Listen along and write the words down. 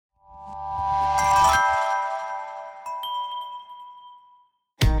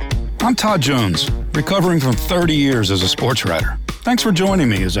I'm Todd Jones, recovering from 30 years as a sports writer. Thanks for joining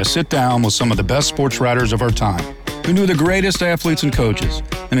me as I sit down with some of the best sports writers of our time, who knew the greatest athletes and coaches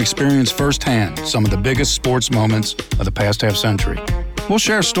and experienced firsthand some of the biggest sports moments of the past half century. We'll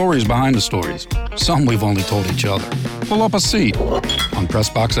share stories behind the stories, some we've only told each other. Pull up a seat on Press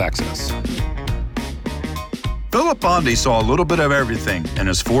Box Access. Filip Bondy saw a little bit of everything in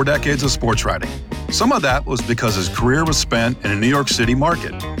his 4 decades of sports writing. Some of that was because his career was spent in a New York City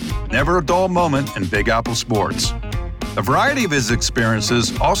market. Never a dull moment in Big Apple sports. A variety of his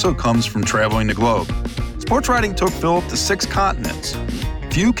experiences also comes from traveling the globe. Sports writing took Filip to 6 continents.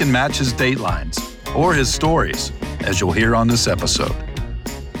 Few can match his datelines or his stories, as you'll hear on this episode.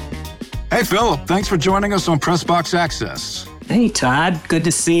 Hey, Filip, thanks for joining us on Press Box Access. Hey, Todd. Good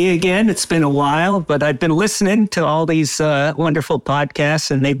to see you again. It's been a while, but I've been listening to all these wonderful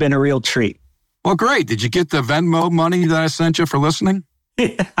podcasts, and they've been a real treat. Well, great. Did you get the Venmo money that I sent you for listening?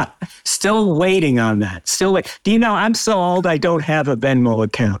 Yeah, still waiting on that. Do you know, I'm so old I don't have a Venmo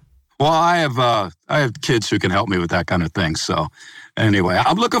account. Well, I have kids who can help me with that kind of thing. So anyway,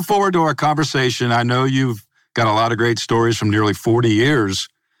 I'm looking forward to our conversation. I know you've got a lot of great stories from nearly 40 years,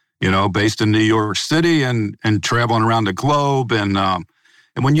 based in New York City and traveling around the globe. And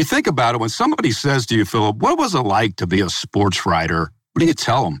when you think about it, when somebody says to you, Filip, what was it like to be a sports writer? What do you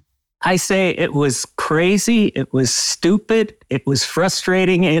tell them? I say it was crazy, it was stupid, it was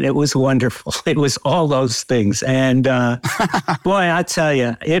frustrating, and it was wonderful. It was all those things. And boy, I tell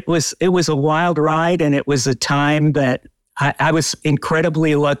you, it was a wild ride, and it was a time that I was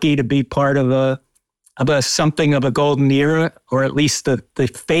incredibly lucky to be part of something of a golden era, or at least the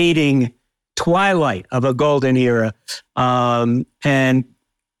fading twilight of a golden era. And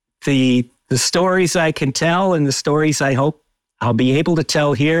the stories I can tell and the stories I hope I'll be able to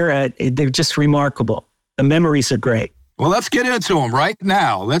tell here, they're just remarkable. The memories are great. Well, let's get into them right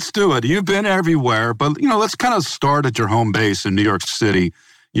now. Let's do it. You've been everywhere, but, let's kind of start at your home base in New York City.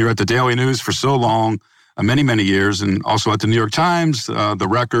 You're at the Daily News for so long, many, many years, and also at the New York Times, The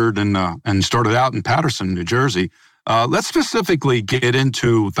Record, and started out in Paterson, New Jersey. Let's specifically get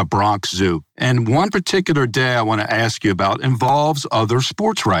into the Bronx Zoo. And one particular day I want to ask you about involves other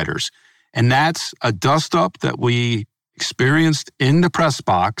sports writers, and that's a dust-up that we experienced in the press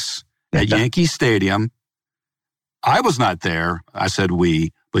box at Yankee Stadium. I was not there. I said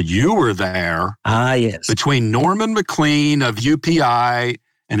we, but you were there. Ah, yes. Between Norman McLean of UPI,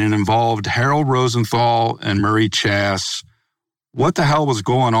 and it involved Harold Rosenthal and Murray Chass. What the hell was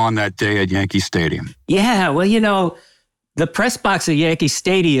going on that day at Yankee Stadium? Yeah, well, the press box at Yankee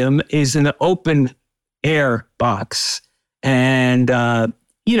Stadium is an open air box. And,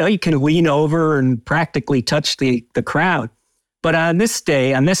 you can lean over and practically touch the crowd. But on this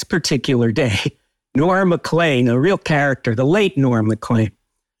particular day, Norm McLean, a real character, the late Norm McLean,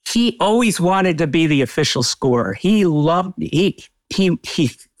 he always wanted to be the official scorer. He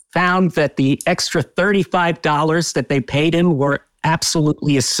found that the extra $35 that they paid him were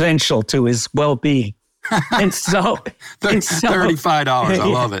absolutely essential to his well-being. And so $35, I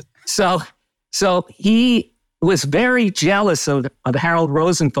love it. So he was very jealous of Harold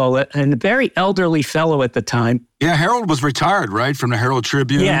Rosenthal, and a very elderly fellow at the time. Yeah, Harold was retired, right, from the Herald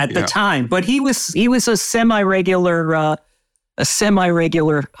Tribune? Yeah, at the time. But he was a semi-regular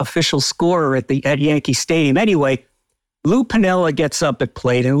official scorer at Yankee Stadium. Anyway, Lou Piniella gets up at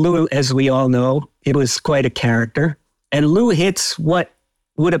plate, and Lou, as we all know, it was quite a character. And Lou hits what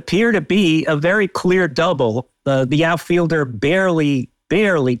would appear to be a very clear double. The outfielder barely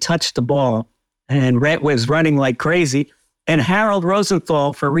touched the ball, and Rhett was running like crazy. And Harold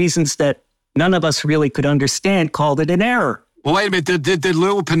Rosenthal, for reasons that none of us really could understand, called it an error. Well, wait a minute. Did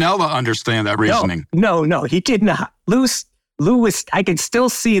Lou Piniella understand that reasoning? No, he did not. Lou was, I can still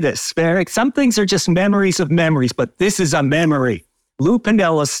see this. Some things are just memories of memories, but this is a memory. Lou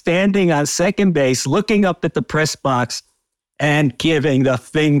Piniella standing on second base, looking up at the press box and giving the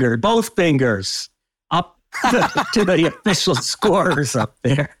finger, both fingers, up to the official scorers up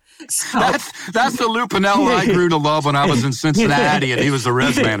there. So, that's the Lou Piniella I grew to love when I was in Cincinnati and he was the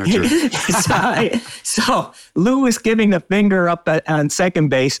Reds manager. So Lou was giving the finger up on second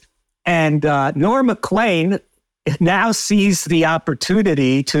base, and Norm McLean now sees the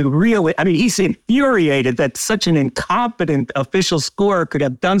opportunity to really, he's infuriated that such an incompetent official scorer could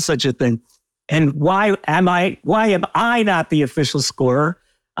have done such a thing. And why am I not the official scorer?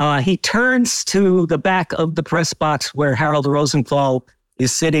 He turns to the back of the press box where Harold Rosenthal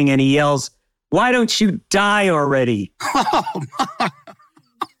is sitting, and he yells, "Why don't you die already?"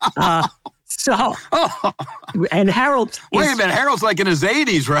 And Harold... Wait a minute, Harold's like in his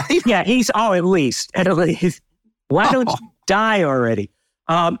 80s, right? Yeah, he's, at least. Why don't you die already?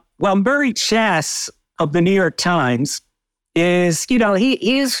 Well, Murray Chass of the New York Times is,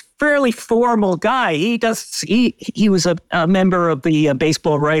 he is fairly formal guy. He was a member of the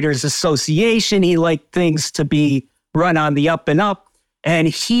Baseball Writers Association. He liked things to be run on the up and up. And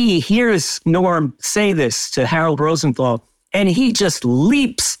he hears Norm say this to Harold Rosenthal, and he just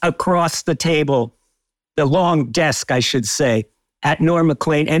leaps across the table, the long desk, I should say, at Norm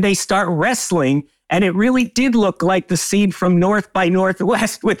Maclean, and they start wrestling. And it really did look like the scene from North by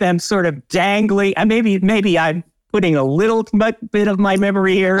Northwest with them sort of dangling. And maybe I'm putting a little bit of my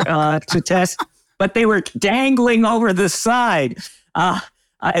memory here to test, but they were dangling over the side.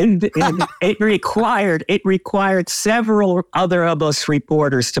 And it required several other of us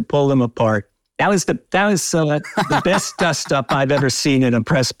reporters to pull them apart. That was the best dust up I've ever seen in a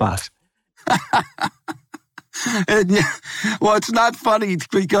press box. Well, it's not funny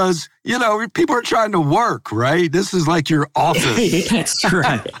because, people are trying to work, right? This is like your office.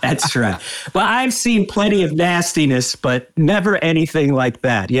 That's right. Well, I've seen plenty of nastiness, but never anything like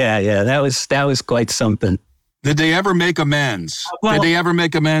that. Yeah. That was quite something. Did they ever make amends? Did they ever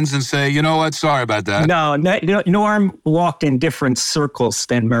make amends and say, you know what, sorry about that? No, Norm walked in different circles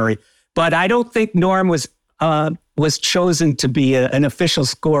than Murray, but I don't think Norm was chosen to be an official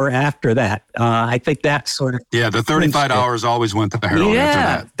scorer after that. I think that sort of... Yeah, the $35 always went to the Herald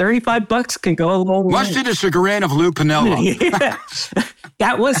after that. $35 can go a long way. Much to the chagrin of Lou Piniella. Yeah.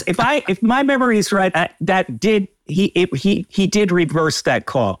 That was, if my memory is right, he did reverse that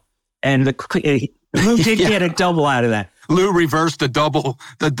call. And Lou did get a double out of that. Lou reversed the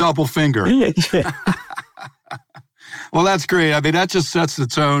double finger. Well, that's great. I mean, that just sets the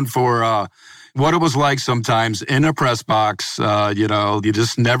tone for what it was like sometimes in a press box. You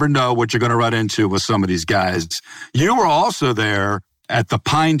just never know what you're going to run into with some of these guys. You were also there at the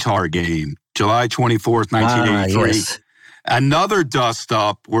Pine Tar game, July 24th, 1983. Yes. Another dust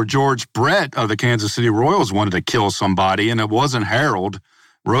up where George Brett of the Kansas City Royals wanted to kill somebody, and it wasn't Harold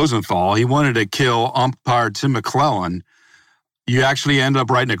Rosenthal. He wanted to kill umpire Tim McClellan. You actually ended up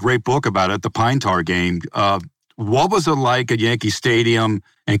writing a great book about it, the Pine Tar game. What was it like at Yankee Stadium,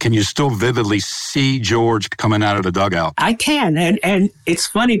 and can you still vividly see George coming out of the dugout? I can, and it's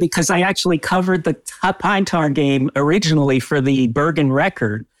funny because I actually covered the Pine Tar game originally for the Bergen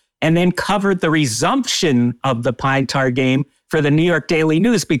Record, and then covered the resumption of the Pine Tar game for the New York Daily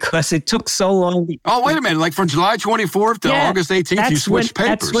News because it took so long. Oh, wait a minute. Like from July 24th to August 18th, you switched papers.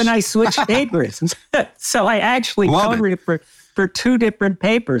 That's when I switched papers. So I actually covered it for two different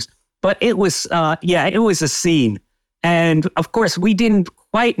papers. But it was, it was a scene. And of course, we didn't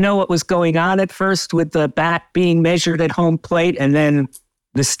quite know what was going on at first with the bat being measured at home plate. And then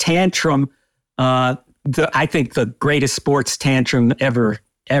this tantrum, I think the greatest sports tantrum ever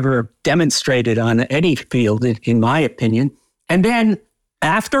demonstrated on any field, in my opinion. And then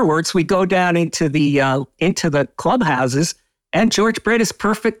afterwards, we go down into the clubhouses, and George Brett is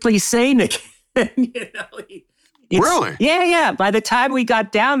perfectly sane again. Really? Yeah. By the time we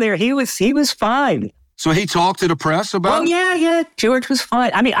got down there, he was fine. So he talked to the press about it? Yeah. George was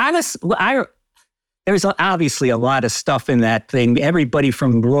fine. I mean, there's obviously a lot of stuff in that thing. Everybody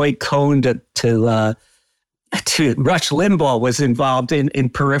from Roy Cohn to Rush Limbaugh was involved in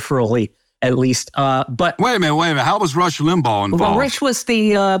peripherally, at least. But wait a minute. How was Rush Limbaugh involved? Well, Rush was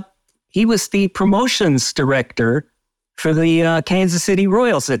he was the promotions director for the Kansas City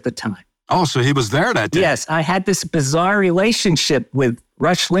Royals at the time. Oh, so he was there that day. Yes, I had this bizarre relationship with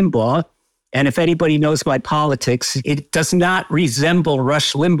Rush Limbaugh. And if anybody knows my politics, it does not resemble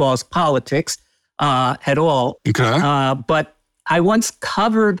Rush Limbaugh's politics at all. Okay. But I once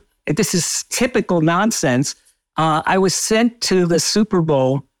covered, this is typical nonsense. I was sent to the Super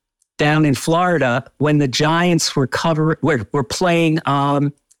Bowl down in Florida when the Giants were playing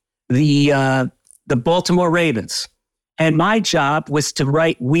the Baltimore Ravens. And my job was to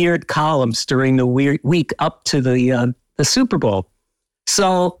write weird columns during the week up to the Super Bowl.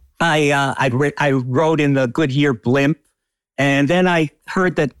 So I wrote in the Goodyear Blimp, and then I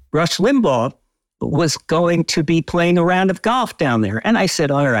heard that Rush Limbaugh was going to be playing a round of golf down there, and I said,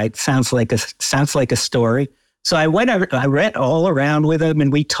 "All right, sounds like a story." So I read all around with him,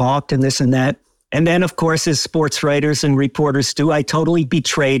 and we talked and this and that. And then, of course, as sports writers and reporters do, I totally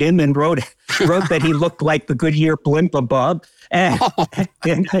betrayed him and wrote that he looked like the Goodyear Blimp above.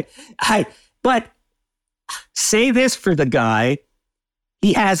 But say this for the guy,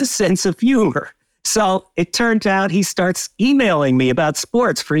 he has a sense of humor. So it turned out he starts emailing me about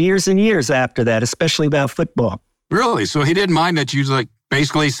sports for years and years after that, especially about football. Really? So he didn't mind that you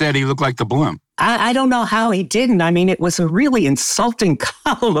basically said he looked like the Blimp? I don't know how he didn't. I mean, it was a really insulting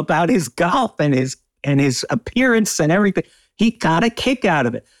column about his golf and his appearance and everything. He got a kick out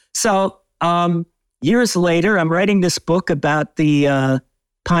of it. So years later, I'm writing this book about the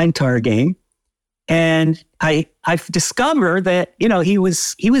Pine Tar game. And I've discovered that, he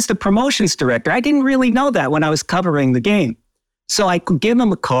was the promotions director. I didn't really know that when I was covering the game. So I could give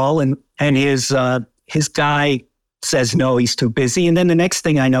him a call and his guy says, no, he's too busy. And then the next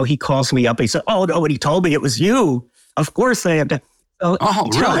thing I know, he calls me up. He said, oh, nobody told me it was you. Of course I have to. So, oh,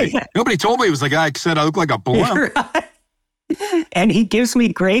 really? Nobody told me it was the guy who said I look like a blimp. And he gives me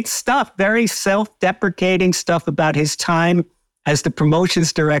great stuff, very self-deprecating stuff about his time as the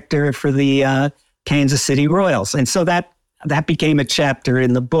promotions director for the Kansas City Royals. And so that became a chapter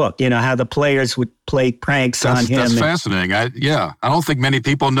in the book, how the players would play pranks on him. That's fascinating. I don't think many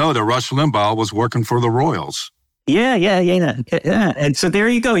people know that Rush Limbaugh was working for the Royals. Yeah. And so there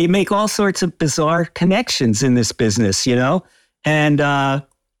you go. You make all sorts of bizarre connections in this business, And I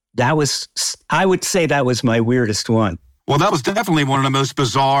would say that was my weirdest one. Well, that was definitely one of the most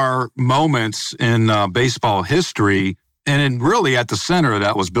bizarre moments in baseball history. And really at the center of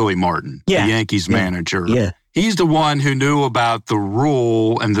that was Billy Martin, the Yankees manager. Yeah. He's the one who knew about the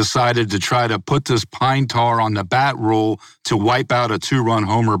rule and decided to try to put this pine tar on the bat rule to wipe out a 2-run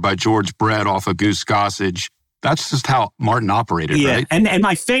homer by George Brett off of Goose Gossage. That's just how Martin operated, right? And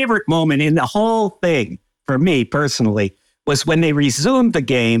my favorite moment in the whole thing, for me personally, was when they resumed the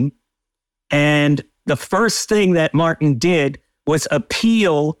game, and the first thing that Martin did was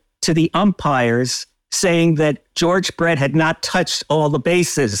appeal to the umpires, saying that George Brett had not touched all the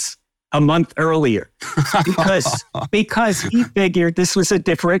bases a month earlier because he figured this was a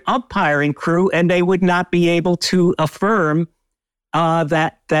different umpiring crew and they would not be able to affirm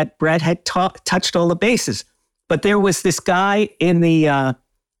that Brett had touched all the bases. But there was this guy in the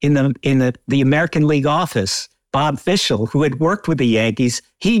American League office, Bob Fischel, who had worked with the Yankees.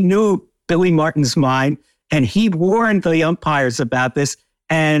 He knew Billy Martin's mind, and he warned the umpires about this.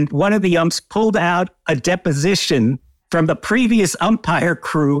 And one of the umps pulled out a deposition from the previous umpire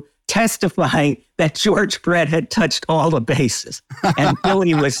crew testifying that George Brett had touched all the bases. And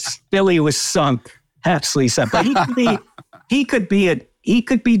Billy was sunk, absolutely sunk. But he could be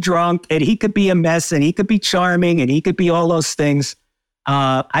drunk, and he could be a mess, and he could be charming, and he could be all those things.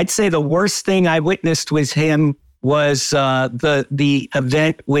 I'd say the worst thing I witnessed with him was the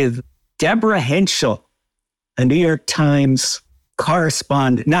event with Deborah Henschel, a New York Times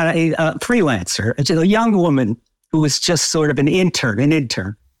correspondent, not a freelancer, a young woman who was just sort of an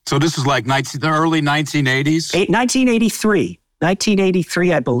intern. So this is like the early 1980s?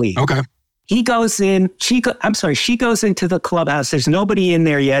 1983, I believe. Okay. He goes in, she goes into the clubhouse. There's nobody in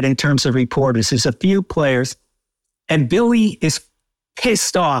there yet in terms of reporters. There's a few players. And Billy is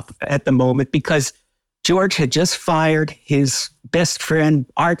pissed off at the moment because George had just fired his best friend,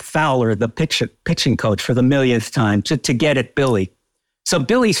 Art Fowler, the pitching coach, for the millionth time to get at Billy. So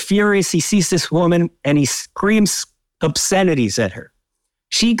Billy's furious. He sees this woman and he screams obscenities at her.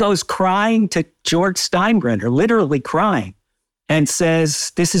 She goes crying to George Steinbrenner, literally crying, and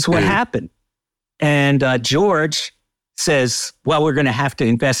says, this is what happened. And George says, well, we're going to have to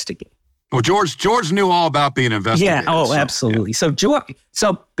investigate. Well, George knew all about being investigated. Yeah, absolutely. Yeah.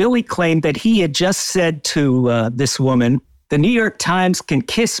 So Billy claimed that he had just said to this woman, the New York Times can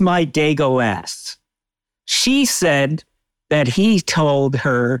kiss my Dago ass. She said that he told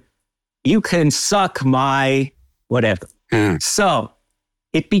her, you can suck my whatever. So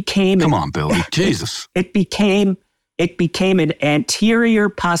it became... Come on, Billy. Jesus. It became an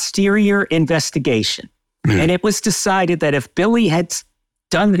anterior-posterior investigation. And it was decided that if Billy had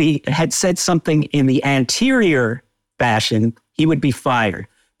said something in the anterior fashion, he would be fired.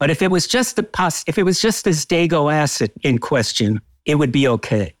 But if it was just his Dago ass in question, it would be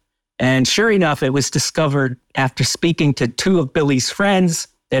okay. And sure enough, it was discovered after speaking to two of Billy's friends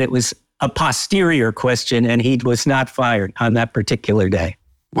that it was a posterior question, and he was not fired on that particular day.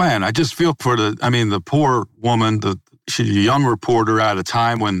 Man, I just feel for the poor woman, she's a young reporter at a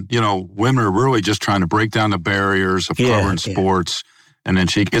time when, women are really just trying to break down the barriers of covering sports. And then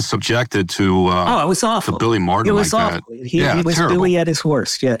she gets subjected to it was awful. To Billy Martin. It was like awful. That. He was terrible. Billy at his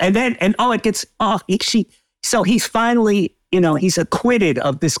worst. Yeah. So he's finally, he's acquitted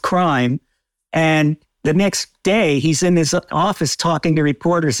of this crime. And the next day he's in his office talking to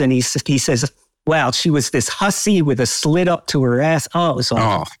reporters, and he says, wow, she was this hussy with a slit up to her ass. Oh, it was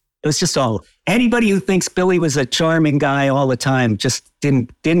awful. Oh. It was just awful. Anybody who thinks Billy was a charming guy all the time just didn't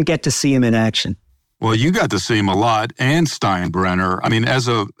get to see him in action. Well, you got to see him a lot, and Steinbrenner. I mean, as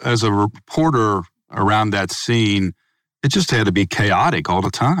a reporter around that scene, it just had to be chaotic all the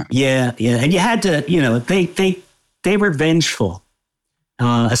time. Yeah, and you had to, they were vengeful,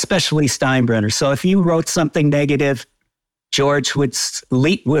 especially Steinbrenner. So if you wrote something negative, George would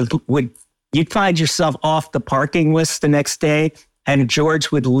you'd find yourself off the parking list the next day, and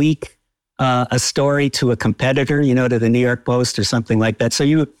George would leak a story to a competitor, to the New York Post or something like that. So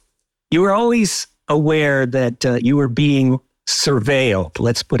you were always aware that you were being surveilled.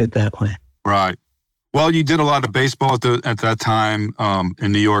 Let's put it that way. Right. Well, you did a lot of baseball at that time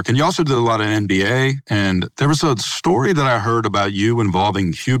in New York, and you also did a lot of NBA. And there was a story that I heard about you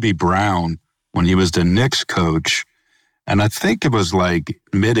involving Hubie Brown when he was the Knicks coach. And I think it was like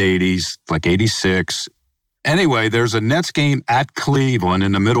mid-'80s, like 86. Anyway, there's a Nets game at Cleveland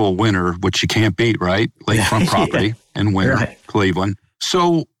in the middle of winter, which you can't beat, right? Lakefront property in winter, right. Cleveland.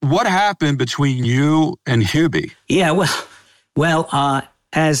 So what happened between you and Hubie? Yeah, well,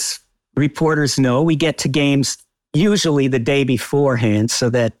 as reporters know, we get to games usually the day beforehand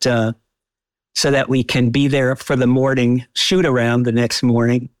so that we can be there for the morning shoot around the next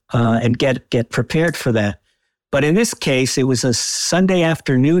morning and get prepared for that. But in this case, it was a Sunday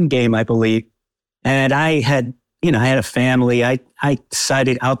afternoon game, I believe. And I had a family. I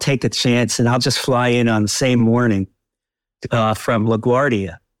decided I'll take a chance and I'll just fly in on the same morning from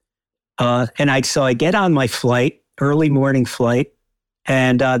LaGuardia. So I get on my flight, early morning flight,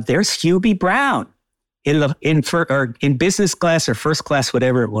 and there's Hubie Brown in business class or first class,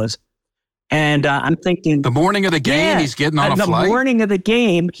 whatever it was. And I'm thinking, the morning of the game, he's getting on a flight. The morning of the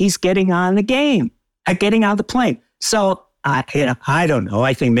game, he's getting on the game. Getting out of the plane. So, I don't know.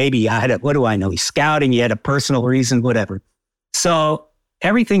 I think maybe what do I know? He's scouting. He had a personal reason, whatever. So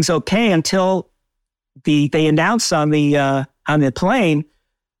everything's okay until they announce on the plane,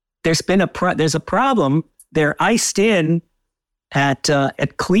 there's a problem. They're iced in at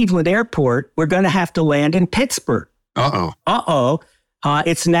Cleveland Airport. We're going to have to land in Pittsburgh.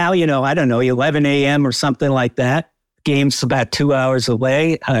 It's now, I don't know, 11 a.m. or something like that. Game's about 2 hours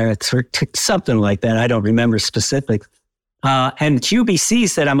away, or something like that. I don't remember specifics. And Hubie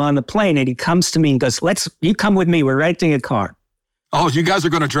sees that I'm on the plane, and he comes to me and goes, you come with me. We're renting a car. Oh, you guys are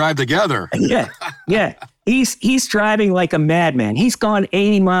going to drive together. Yeah. He's driving like a madman. He's gone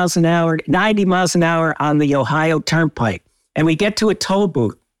 80 miles an hour, 90 miles an hour on the Ohio Turnpike. And we get to a toll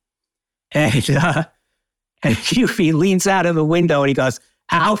booth, and Hubie leans out of the window, and he goes,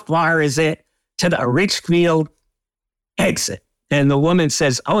 how far is it to the Richfield exit? And the woman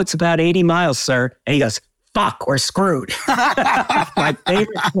says, it's about 80 miles, sir. And he goes, fuck, we're screwed. My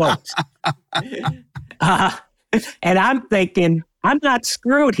favorite quote. And I'm thinking, I'm not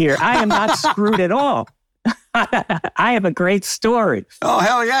screwed here. I am not screwed at all. I have a great story. Oh,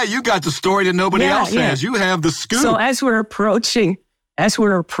 hell yeah. You got the story that nobody else has. You have the scoop. So as we're approaching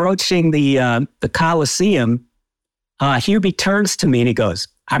the Coliseum, Hubie turns to me and he goes,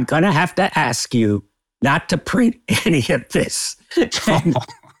 I'm going to have to ask you not to print any of this.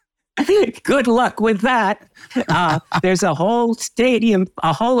 Good luck with that. There's a whole stadium,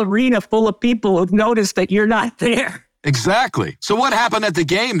 a whole arena full of people who've noticed that you're not there. Exactly. So what happened at the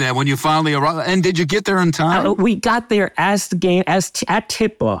game then when you finally arrived? And did you get there in time? We got there at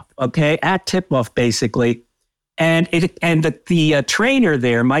tip-off, okay? At tip-off, basically. And the trainer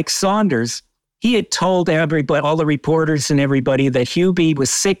there, Mike Saunders, he had told everybody, all the reporters and everybody, that Hubie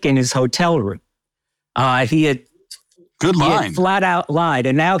was sick in his hotel room. He had flat out lied,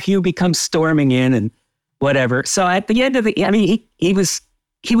 and now Hubie comes storming in and whatever. So at the end of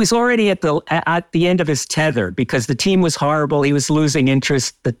he was already at the end of his tether because the team was horrible. He was losing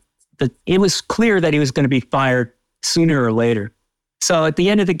interest. It was clear that he was going to be fired sooner or later. So at the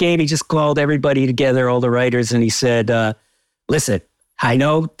end of the game, he just called everybody together, all the writers, and he said, "Listen, I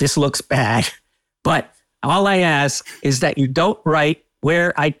know this looks bad, but all I ask is that you don't write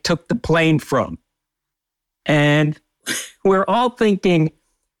where I took the plane from." And we're all thinking,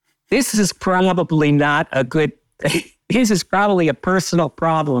 this is probably not a good, this is probably a personal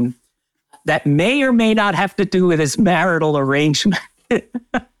problem that may or may not have to do with his marital arrangement. But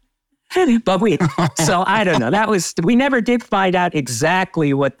so I don't know. We never did find out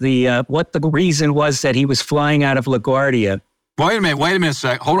exactly what the reason was that he was flying out of LaGuardia. Wait a minute.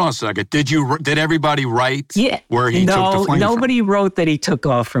 Hold on a second. Did everybody write where he took the plane nobody from? wrote that he took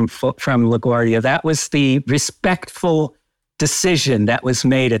off from LaGuardia. That was the respectful decision that was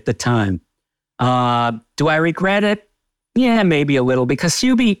made at the time. Do I regret it? Yeah, maybe a little, because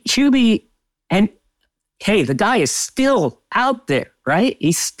Hubie, and hey, the guy is still out there, right?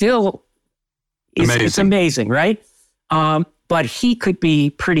 It's amazing, right? But he could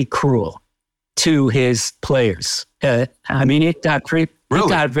be pretty cruel to his players. It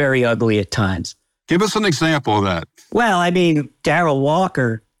got very ugly at times. Give us an example of that. Well, Darryl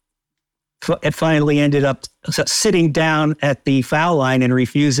Walker finally ended up sitting down at the foul line and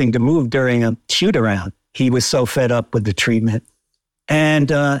refusing to move during a shoot-around. He was so fed up with the treatment.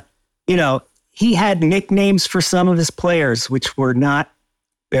 And, he had nicknames for some of his players, which were not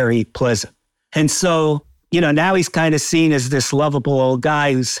very pleasant. And so, now he's kind of seen as this lovable old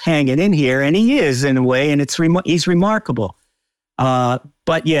guy who's hanging in here, and he is in a way, and he's remarkable.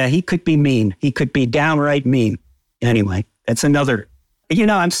 But yeah, he could be mean. He could be downright mean. Anyway, that's another.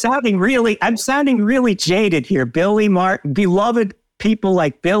 I'm sounding really jaded here. Billy Martin, beloved people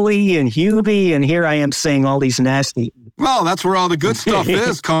like Billy and Hubie, and here I am saying all these nasty. Well, that's where all the good stuff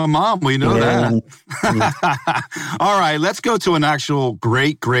is. Come on, we know that. All right, let's go to an actual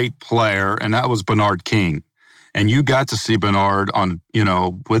great player, and that was Bernard King. And you got to see Bernard on,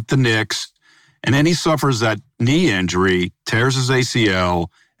 with the Knicks, and then he suffers that knee injury, tears his ACL,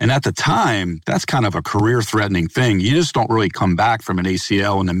 and at the time, that's kind of a career-threatening thing. You just don't really come back from an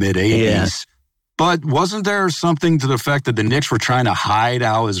ACL in the mid-'80s. Yeah. But wasn't there something to the fact that the Knicks were trying to hide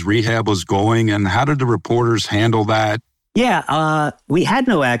how his rehab was going, and how did the reporters handle that? Yeah, we had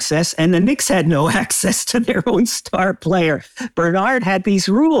no access, and the Knicks had no access to their own star player. Bernard had these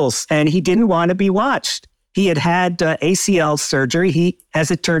rules, and he didn't want to be watched. He had ACL surgery. As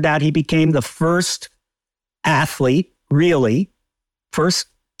it turned out, he became the first athlete, first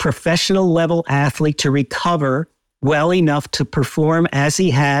professional level athlete to recover well enough to perform as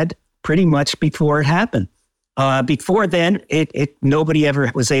he had pretty much before it happened. Before then, nobody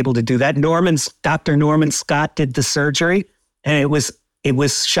ever was able to do that. Dr. Norman Scott did the surgery, and it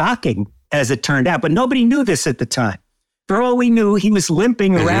was shocking as it turned out. But nobody knew this at the time. For all we knew, he was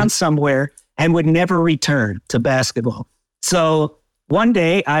limping around somewhere and would never return to basketball. So one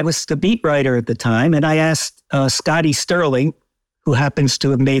day, I was the beat writer at the time, and I asked Scotty Sterling, who happens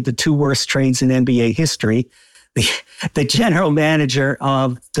to have made the 2 worst trades in NBA history, the general manager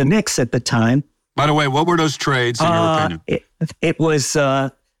of the Knicks at the time. By the way, what were those trades in your opinion? It was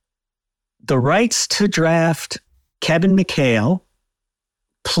the rights to draft Kevin McHale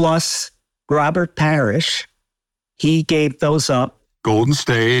plus Robert Parrish. He gave those up. Golden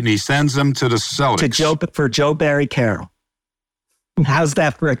State, and he sends them to the Celtics. For Joe Barry Carroll. How's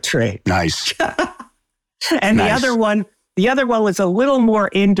that for a trade? Nice. And nice. The other one was a little more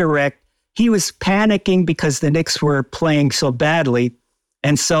indirect. He was panicking because the Knicks were playing so badly.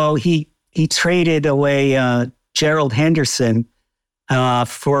 And so he traded away Gerald Henderson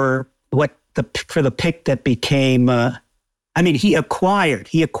for the pick that became. He acquired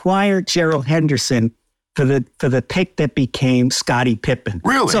Gerald Henderson for the pick that became Scottie Pippen.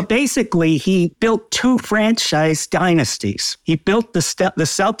 Really? So basically, he built 2 franchise dynasties. He built the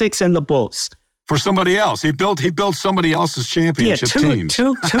Celtics and the Bulls. For somebody else. He built somebody else's championship teams.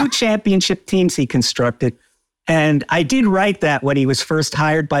 Two championship teams he constructed. And I did write that when he was first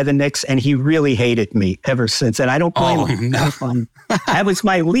hired by the Knicks, and he really hated me ever since. And I don't blame him. No. That was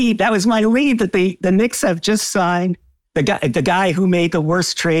my lead. That the Knicks have just signed the guy who made the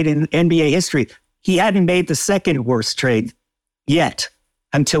worst trade in NBA history. He hadn't made the second worst trade yet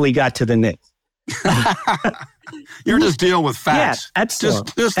until he got to the Knicks. You're just dealing with facts. Yeah, that's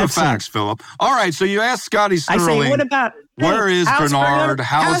just the facts, Philip. All right, so you asked Scotty Sterling. I say, what about where is Bernard?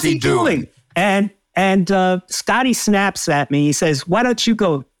 How's he doing? And Scotty snaps at me. He says, "Why don't you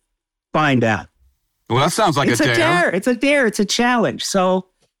go find out?" Well, that sounds like it's a dare. It's a dare. It's a challenge. So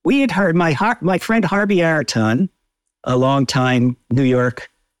we had heard my friend Harvey Araton, a longtime New York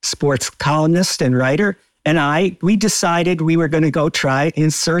sports columnist and writer, and we decided we were going to go try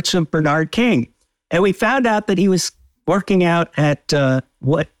in search of Bernard King. And we found out that he was working out at a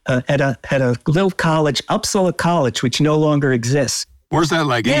little college, Uppsala College, which no longer exists. Where's that,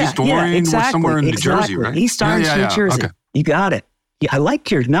 like East Orange? Yeah, exactly, somewhere in New Jersey, right? East Orange, New Jersey. Okay. You got it. Yeah, I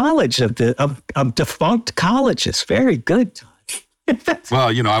like your knowledge of defunct colleges. Very good.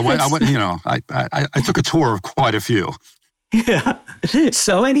 Well, I took a tour of quite a few. Yeah.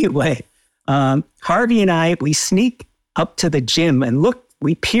 So anyway, Harvey and I, we sneak up to the gym and look.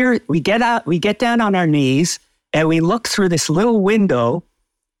 We get down on our knees, and we look through this little window,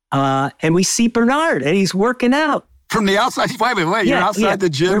 and we see Bernard, and he's working out. From the outside? Wait, you're outside the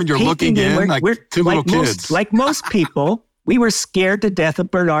gym, and you're looking in like 2 little kids. Like most people, we were scared to death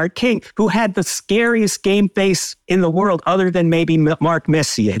of Bernard King, who had the scariest game face in the world other than maybe Mark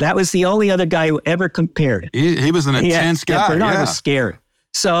Messier. That was the only other guy who ever compared it. He was an intense guy. Bernard was scary.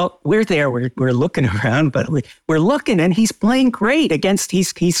 So we're there, we're looking around, but we're looking, and he's playing great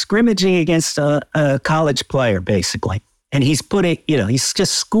he's scrimmaging against a college player, basically. And he's he's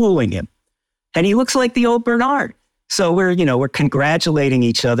just schooling him. And he looks like the old Bernard. So we're congratulating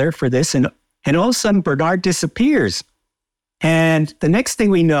each other for this. And all of a sudden, Bernard disappears. And the next thing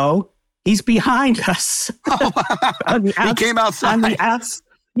we know, he's behind us. He came outside.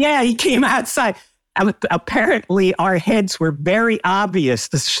 Yeah, he came outside. apparently our heads were very obvious.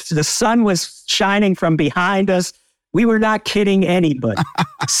 The sun was shining from behind us. We were not kidding anybody.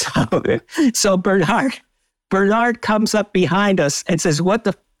 So Bernard comes up behind us and says, what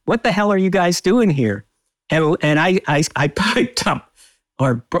the hell are you guys doing here? And I piped up,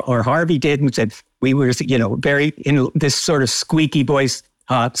 or Harvey did, and said, we were, very in this sort of squeaky voice.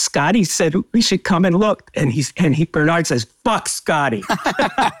 Scotty said we should come and look, and Bernard says, "Fuck Scotty."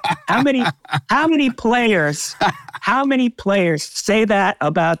 How many players say that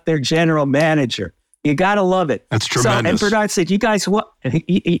about their general manager? You gotta love it. That's tremendous. So, and Bernard said, "You guys what?"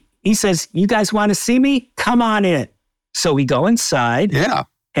 He says, "You guys want to see me? Come on in." So we go inside. Yeah.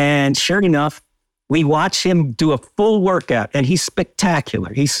 And sure enough, we watch him do a full workout, and he's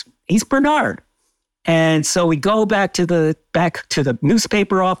spectacular. He's Bernard. And so we go back to the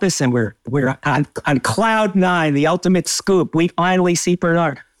newspaper office, and we're on cloud nine, the ultimate scoop. We finally see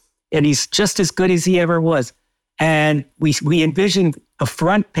Bernard, and he's just as good as he ever was. And we envisioned a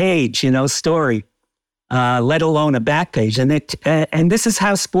front page, story, let alone a back page. And this is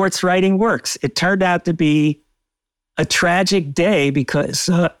how sports writing works. It turned out to be a tragic day because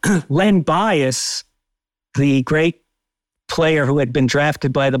Len Bias, the great player who had been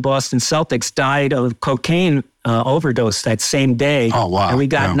drafted by the Boston Celtics, died of cocaine overdose that same day. Oh, wow. And we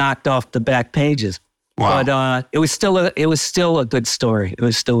got knocked off the back pages. Wow. But it was still a good story. It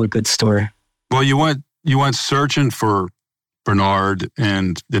was still a good story. Well, you went searching for Bernard,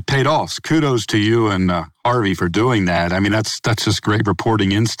 and it paid off. Kudos to you and Harvey for doing that. I mean, that's just great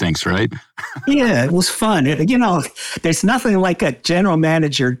reporting instincts, right? Yeah, it was fun. There's nothing like a general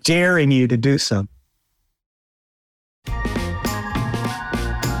manager daring you to do something.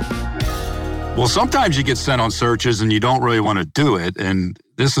 Well, sometimes you get sent on searches and you don't really want to do it. And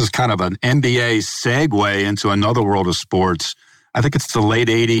this is kind of an NBA segue into another world of sports. I think it's the late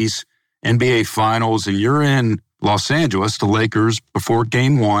 80s NBA Finals, and you're in Los Angeles, the Lakers, before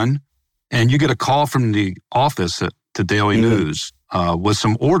Game 1, and you get a call from the office at the Daily News with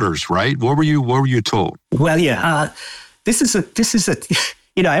some orders, right? What were you told? Well, yeah, this is a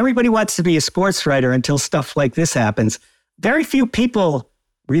everybody wants to be a sports writer until stuff like this happens. Very few people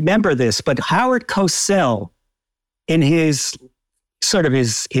remember this, but Howard Cosell, in his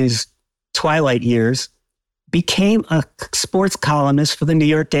twilight years, became a sports columnist for the New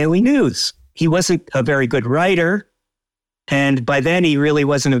York Daily News. He wasn't a very good writer, and by then he really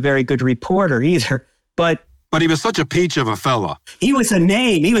wasn't a very good reporter either. But he was such a peach of a fella. He was a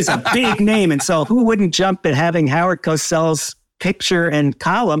name. He was a big name. And so who wouldn't jump at having Howard Cosell's picture and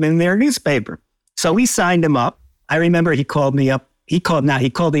column in their newspaper? So we signed him up. I remember he called me up. He called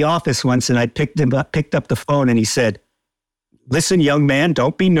the office once, and I picked up the phone, and he said, "Listen, young man,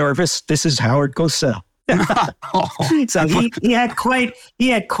 don't be nervous. This is Howard Cosell." So he had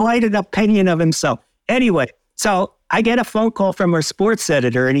quite an opinion of himself. Anyway, so I get a phone call from our sports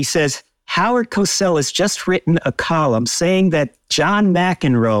editor, and he says, Howard Cosell has just written a column saying that John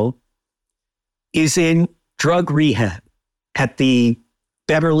McEnroe is in drug rehab at the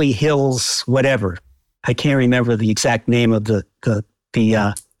Beverly Hills, whatever. I can't remember the exact name of the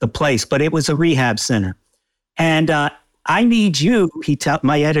place, but it was a rehab center. And I need you,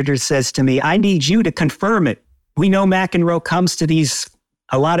 my editor says to me, I need you to confirm it. We know McEnroe comes to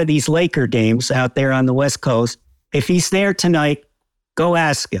a lot of these Laker games out there on the West Coast. If he's there tonight, go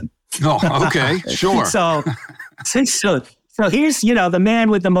ask him. Oh, okay, sure. So here's, the man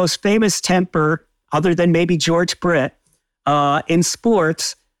with the most famous temper, other than maybe George Brett, in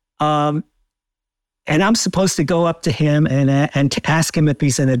sports. And I'm supposed to go up to him and ask him if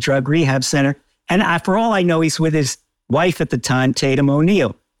he's in a drug rehab center. And for all I know, he's with his wife at the time, Tatum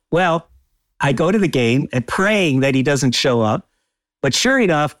O'Neal. Well, I go to the game and praying that he doesn't show up. But sure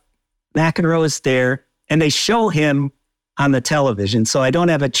enough, McEnroe is there, and they show him on the television. So I don't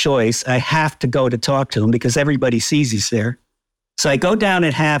have a choice. I have to go to talk to him because everybody sees he's there. So I go down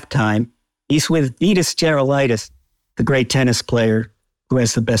at halftime. He's with Vitas Gerulaitis, the great tennis player who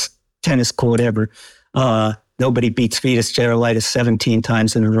has the best tennis court ever. Nobody beats Vitas Gerulaitis 17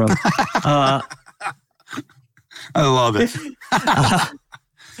 times in a row. I love it.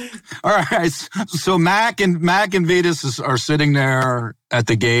 All right. So Mac and Vitas are sitting there at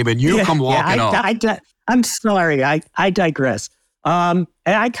the game, and you come walking up. I'm sorry. I digress. And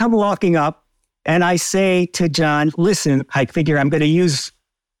I come walking up, and I say to John, listen, I figure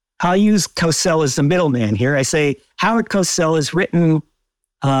I'll use Cosell as the middleman here. I say, Howard Cosell has written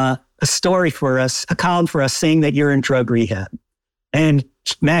a story for us, a column for us, saying that you're in drug rehab. And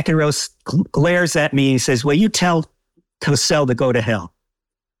McEnroe glares at me and says, well, you tell Cosell to go to hell.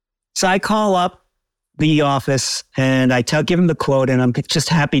 So I call up the office and I give him the quote, and I'm just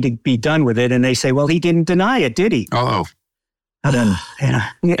happy to be done with it. And they say, well, he didn't deny it, did he? Oh. And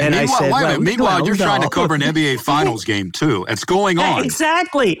I said, meanwhile, you're trying to cover an NBA Finals game too. It's going on.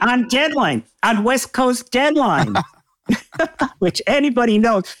 Exactly. On deadline, on West Coast deadline, which anybody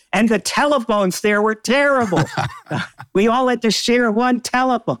knows. And the telephones there were terrible. We all had to share one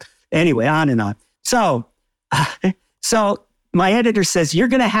telephone. Anyway, on and on. So my editor says, you're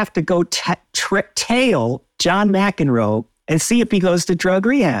going to have to go tail John McEnroe and see if he goes to drug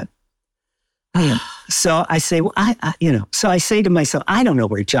rehab. So I say, well, so I say to myself, I don't know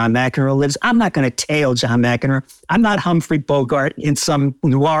where John McEnroe lives. I'm not going to tail John McEnroe. I'm not Humphrey Bogart in some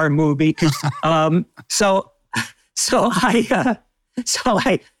noir movie. So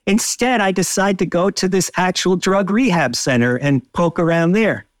instead I decide to go to this actual drug rehab center and poke around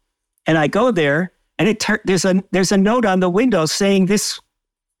there. And I go there, and there's a note on the window saying this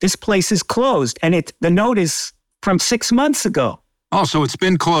place is closed, and the note is from 6 months ago. Oh, so it's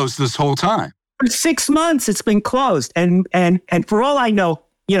been closed this whole time. For 6 months, it's been closed. And for all I know,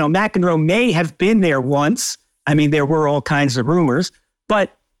 McEnroe may have been there once. I mean, there were all kinds of rumors.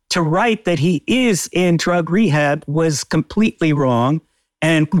 But to write that he is in drug rehab was completely wrong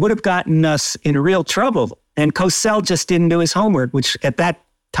and would have gotten us in real trouble. And Cosell just didn't do his homework, which at that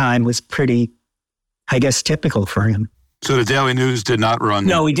time was pretty, I guess, typical for him. So the Daily News did not run.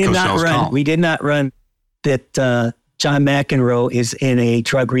 No, we did Cosell's not run. column. We did not run that John McEnroe is in a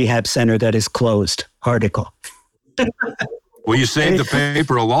drug rehab center that is closed article. Well, you saved the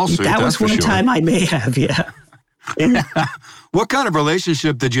paper a lawsuit. That was one time I may have, yeah. What kind of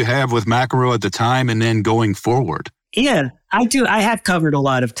relationship did you have with McEnroe at the time and then going forward? Yeah, I do. I have covered a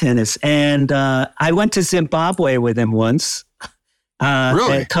lot of tennis, and I went to Zimbabwe with him once.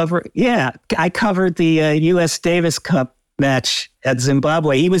 Really? I covered the U.S. Davis Cup match at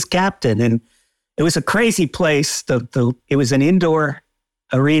Zimbabwe. He was captain, and it was a crazy place. It was an indoor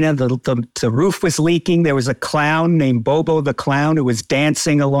arena. The roof was leaking. There was a clown named Bobo the Clown who was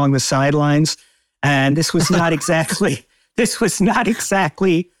dancing along the sidelines, and this was not exactly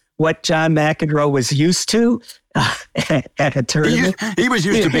what John McEnroe was used to at a tournament. He was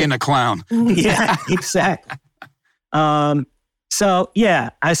used to being a clown. Yeah, exactly. So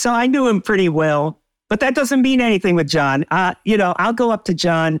I knew him pretty well, but that doesn't mean anything with John. I'll go up to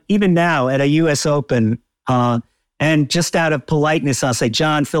John even now at a U.S. Open, and just out of politeness, I'll say,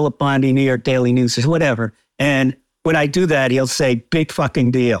 John, Filip, Bondy, New York Daily News, or whatever. And when I do that, he'll say, big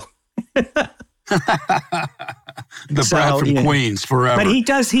fucking deal. The brat from Queens forever. But he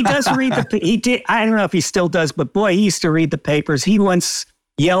does read he did. I don't know if he still does, but boy, he used to read the papers. He once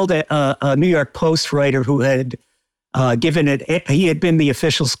yelled at a New York Post writer who had given it. He had been the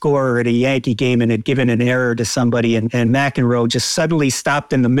official scorer at a Yankee game and had given an error to somebody, and McEnroe just suddenly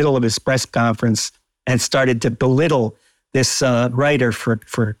stopped in the middle of his press conference and started to belittle this writer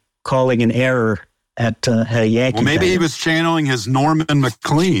for calling an error at a Yankee. Well, maybe game. he was channeling his Norman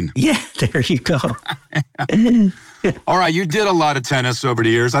McLean. Yeah, there you go. All right, you did a lot of tennis over the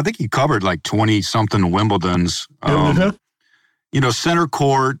years. I think you covered like 20-something Wimbledons. Center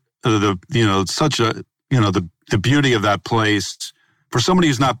court, the beauty of that place. For somebody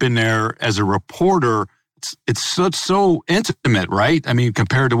who's not been there as a reporter, it's so intimate, right? I mean,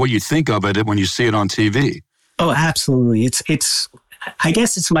 compared to what you think of it when you see it on TV. Oh, absolutely. I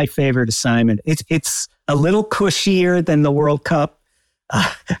guess it's my favorite assignment. It's a little cushier than the World Cup,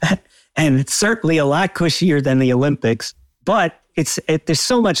 and it's certainly a lot cushier than the Olympics. But there's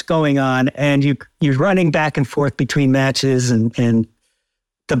so much going on, and you're running back and forth between matches. And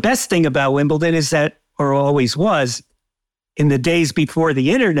the best thing about Wimbledon is that, or always was, in the days before the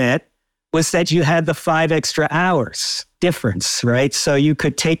internet, was that you had the 5 extra hours difference, right? So you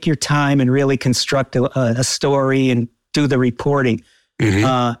could take your time and really construct a story and do the reporting.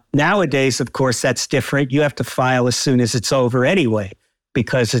 Mm-hmm. Nowadays, of course, that's different. You have to file as soon as it's over anyway,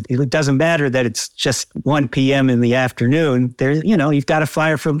 because it doesn't matter that it's just 1 p.m. in the afternoon. You've got to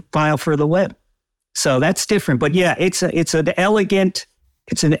file for the web. So that's different. But yeah, it's an elegant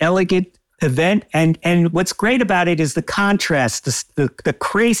event. And what's great about it is the contrast, the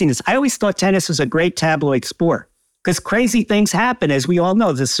craziness. I always thought tennis was a great tabloid sport because crazy things happen, as we all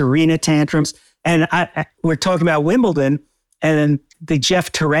know, the Serena tantrums. And we're talking about Wimbledon, and the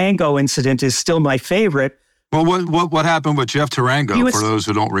Jeff Tarango incident is still my favorite. Well, what happened with Jeff Tarango, for those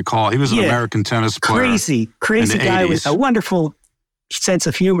who don't recall? He was an American tennis player. Crazy guy with a wonderful sense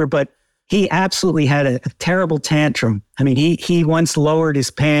of humor, but he absolutely had a terrible tantrum. I mean, he once lowered his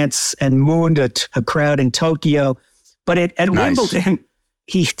pants and mooned a crowd in Tokyo. But at Wimbledon,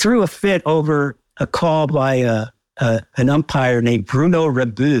 he threw a fit over a call by an umpire named Bruno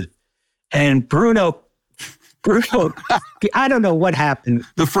Rebu. And Bruno Bruno, I don't know what happened.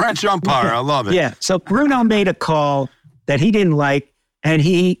 The French umpire, I love it. Yeah, so Bruno made a call that he didn't like, and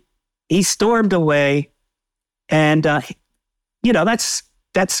he stormed away. And, that's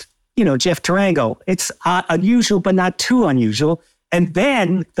Jeff Tarango. It's unusual, but not too unusual. And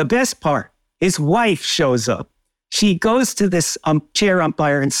then the best part, his wife shows up. She goes to this chair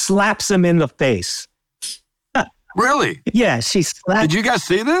umpire and slaps him in the face. Really? Yeah, she slapped. Did you guys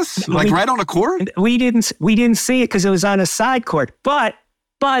see this? Right on the court? We didn't see it because it was on a side court. But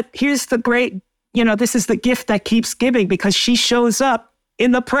here's the great, this is the gift that keeps giving, because she shows up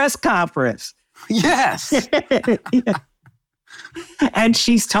in the press conference. Yes. Yeah. And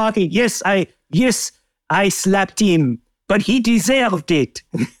she's talking. Yes, I slapped him, but he deserved it.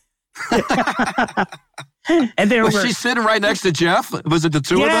 And was she sitting right next to Jeff? Was it the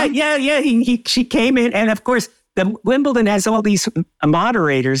two of them? Yeah. She came in, and of course, the Wimbledon has all these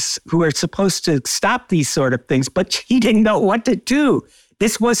moderators who are supposed to stop these sort of things, but he didn't know what to do.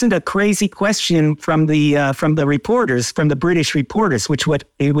 This wasn't a crazy question from the reporters, from the British reporters,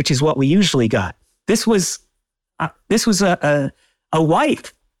 which is what we usually got. This was a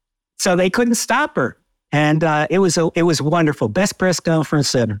wife, so they couldn't stop her, and it was wonderful. Best press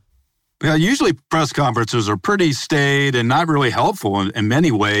conference ever. Yeah, usually press conferences are pretty staid and not really helpful in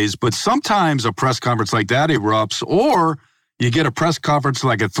many ways, but sometimes a press conference like that erupts, or you get a press conference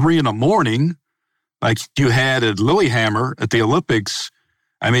like at 3 a.m, like you had at Lillehammer at the Olympics.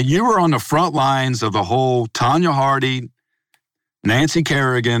 I mean, you were on the front lines of the whole Tonya Harding, Nancy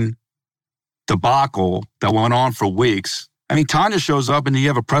Kerrigan debacle that went on for weeks. I mean, Tonya shows up and you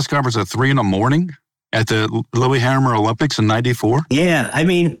have a press conference at 3 a.m. at the Lillehammer Olympics in 94? Yeah, I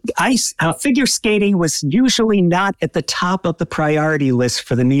mean, figure skating was usually not at the top of the priority list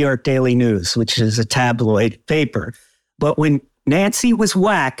for the New York Daily News, which is a tabloid paper. But when Nancy was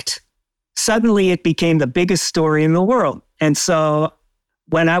whacked, suddenly it became the biggest story in the world. And so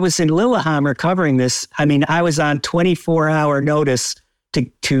when I was in Lillehammer covering this, I mean, I was on 24-hour notice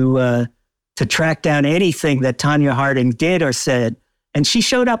to track down anything that Tonya Harding did or said. And she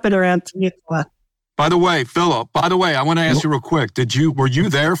showed up at around 3 o'clock. By the way, Philip, I want to ask you real quick. Were you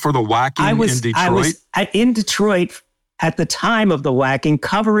there for the whacking in Detroit? I was in Detroit at the time of the whacking,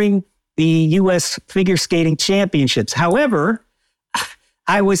 covering the U.S. Figure Skating Championships. However,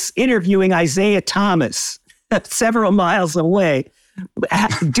 I was interviewing Isaiah Thomas several miles away,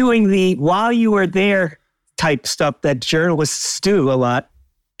 doing the while you were there type stuff that journalists do a lot.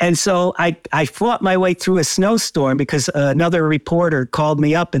 And so I fought my way through a snowstorm because another reporter called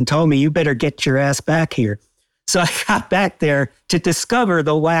me up and told me, you better get your ass back here. So I got back there to discover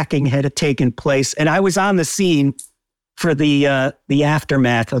the whacking had taken place. And I was on the scene for the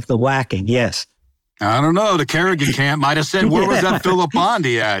aftermath of the whacking, yes. I don't know. The Kerrigan camp might have said, where was that Philip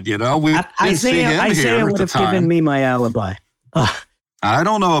Bondy at? We didn't see him Isaiah here would at the have time. given me my alibi. I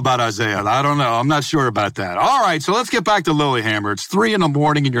don't know about Isaiah. I don't know. I'm not sure about that. All right, so let's get back to Lillehammer. It's 3 a.m.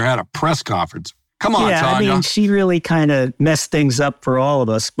 and you're at a press conference. Come on, yeah, Tonya. I mean, she really kind of messed things up for all of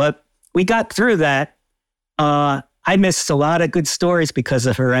us, but we got through that. I missed a lot of good stories because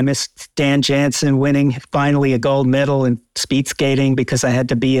of her. I missed Dan Jansen winning finally a gold medal in speed skating because I had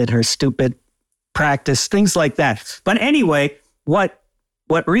to be at her stupid practice, things like that. But anyway, what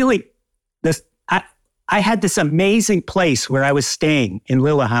really I had this amazing place where I was staying in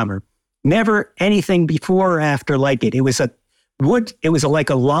Lillehammer. Never anything before or after like it. It was like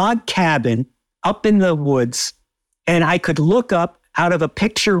a log cabin up in the woods, and I could look up out of a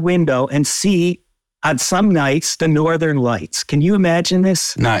picture window and see on some nights the Northern Lights. Can you imagine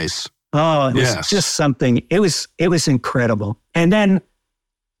this? Nice. Oh, it was just something. It was incredible. And then,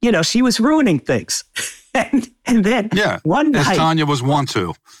 she was ruining things. And then one night, as Tonya was wont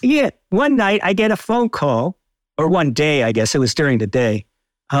to. Yeah, one night I get a phone call, or one day, I guess it was during the day,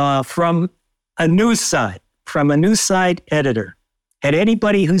 from a news site editor. And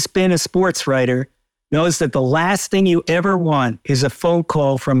anybody who's been a sports writer knows that the last thing you ever want is a phone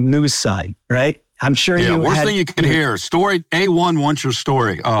call from news side, right? I'm sure worst thing you can hear. Story A1 wants your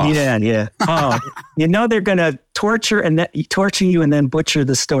story. Oh. Yeah. Oh, they're going to torture you and then butcher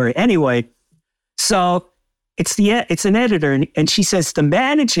the story. Anyway, so it's an editor, and she says the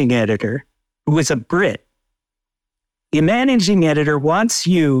managing editor, who is a Brit, the managing editor wants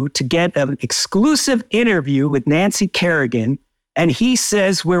you to get an exclusive interview with Nancy Kerrigan, and he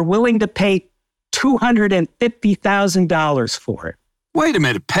says we're willing to pay $250,000 for it. Wait a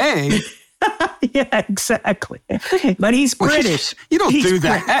minute, pay? Yeah, exactly. But he's British. You don't do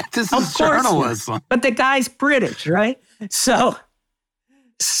that. This is journalism. But the guy's British, right? So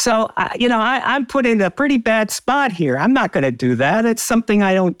I'm put in a pretty bad spot here. I'm not going to do that. It's something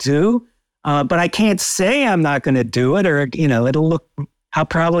I don't do. But I can't say I'm not going to do it, or I'll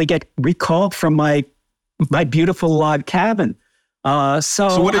probably get recalled from my beautiful log cabin.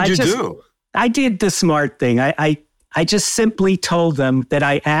 So what did you do? I did the smart thing. I just simply told them that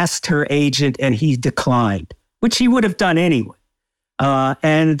I asked her agent and he declined, which he would have done anyway.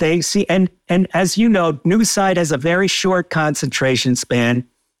 And they see, and as you know, Newside has a very short concentration span.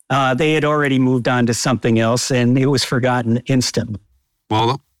 They had already moved on to something else, and it was forgotten instantly.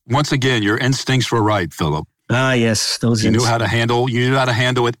 Well, once again, your instincts were right, Philip. Yes, you knew how to handle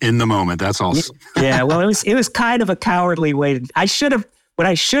it in the moment. That's awesome. Yeah, well, it was kind of a cowardly way. What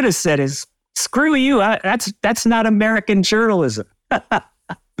I should have said is, "Screw you! That's not American journalism."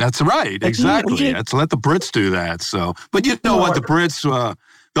 That's right, exactly. Let's let the Brits do that. So, but you know what, the Brits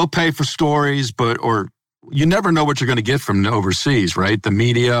they'll pay for stories, or you never know what you're going to get from overseas, right? The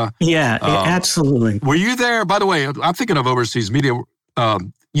media. Yeah, absolutely. Were you there? By the way, I'm thinking of overseas media.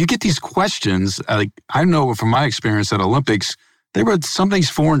 You get these questions. Like, I know from my experience at Olympics, some of these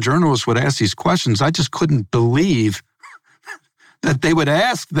foreign journalists would ask these questions. I just couldn't believe that they would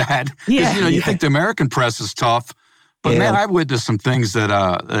ask that. Because, you think the American press is tough, but man, I witnessed some things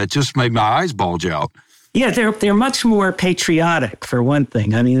that just made my eyes bulge out. Yeah, they're much more patriotic, for one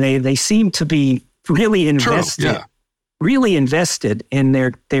thing. I mean, they seem to be really invested. True, yeah. Really invested in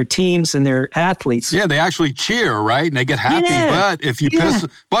their teams and their athletes. Yeah, they actually cheer, right? And they get happy. Yeah.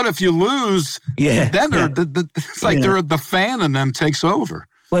 But if you lose, then it's like the fan in them takes over.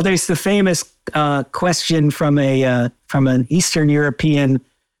 Well, there's the famous question from an Eastern European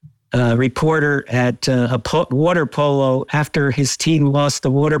reporter at water polo after his team lost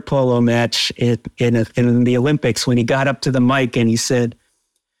the water polo match in the Olympics, when he got up to the mic and he said,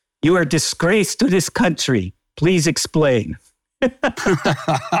 "You are a disgrace to this country. Please explain."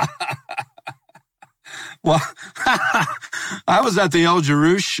 Well, I was at the El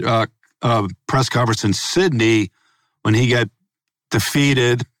Jarouche press conference in Sydney when he got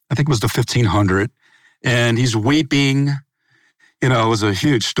defeated. I think it was the 1500, and he's weeping. It was a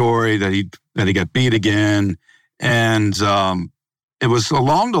huge story that he got beat again, and it was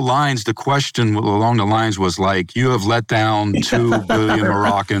along the lines. The question along the lines was like, "You have let down 2 billion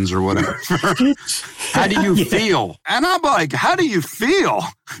Moroccans," or whatever. How do you feel? And I'm like, how do you feel?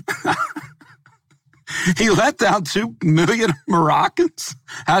 He let down 2 million Moroccans?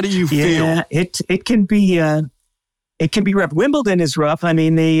 How do you feel? Yeah, it can be rough. Wimbledon is rough. I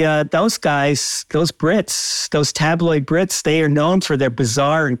mean, those guys, those Brits, those tabloid Brits, they are known for their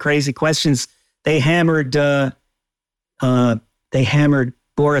bizarre and crazy questions. They hammered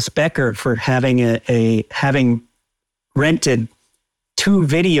Boris Becker for having rented 2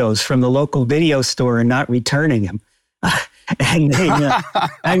 videos from the local video store and not returning them. And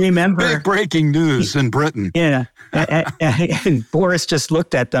I remember big breaking news in Britain. Yeah, and Boris just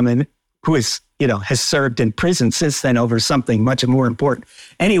looked at them, and who is has served in prison since then over something much more important.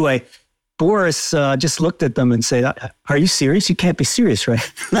 Anyway, Boris just looked at them and said, "Are you serious? You can't be serious, right?"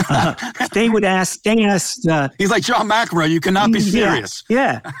 They asked. He's like John McEnroe. You cannot be serious.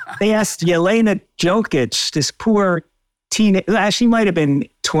 Yeah. They asked Jelena Jokic, this poor teenage. She might have been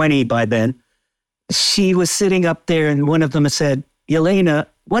 20 by then. She was sitting up there, and one of them said, "Jelena,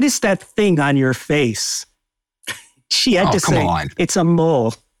 what is that thing on your face?" She had to say, on. "It's a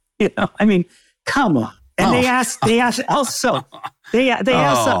mole." I mean, come on. And they asked also. They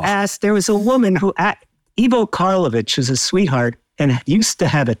also asked, there was a woman Ivo Karlovic, who's a sweetheart, and used to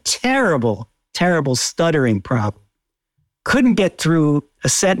have a terrible, terrible stuttering problem. Couldn't get through a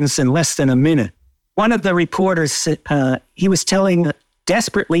sentence in less than a minute. One of the reporters, he was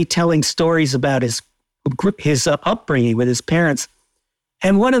desperately telling stories about his upbringing with his parents.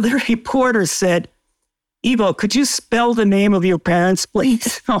 And one of the reporters said, "Ivo, could you spell the name of your parents,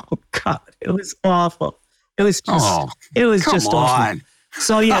 please?" Oh, God, it was awful. It was just awful.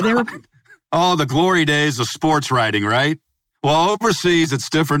 So, yeah, they were. Oh, the glory days of sports writing, right? Well, overseas, it's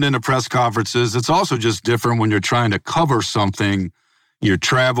different in the press conferences. It's also just different when you're trying to cover something. You're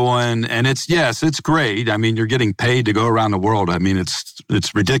traveling, and it's great. I mean, you're getting paid to go around the world. I mean,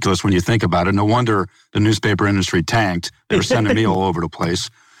 it's ridiculous when you think about it. No wonder the newspaper industry tanked. They were sending me all over the place.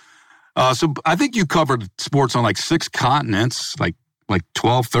 So I think you covered sports on like 6 continents, like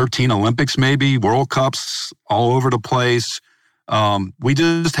 12, 13 Olympics maybe, World Cups all over the place. We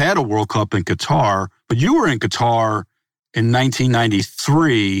just had a World Cup in Qatar, but you were in Qatar in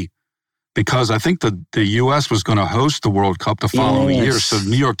 1993 because I think the U.S. was going to host the World Cup the following year. So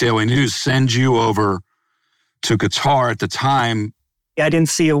New York Daily News sends you over to Qatar at the time. I didn't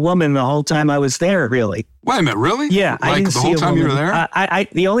see a woman the whole time I was there, really. Wait a minute, really? Yeah, I didn't see a woman. The whole time you were there?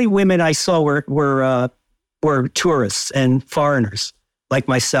 The only women I saw were tourists and foreigners like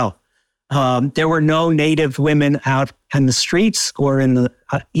myself. There were no native women out in the streets or in the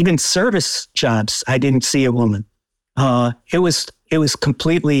even service jobs. I didn't see a woman. It was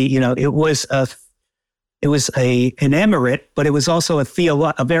completely, it was an emirate, but it was also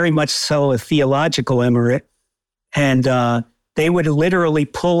a very much so a theological emirate. And they would literally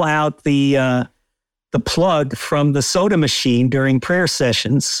pull out the plug from the soda machine during prayer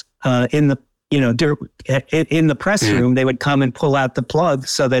sessions in the press room. They would come and pull out the plug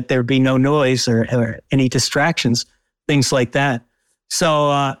so that there'd be no noise or any distractions, things like that.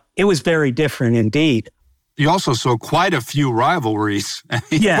 So it was very different indeed. You also saw quite a few rivalries.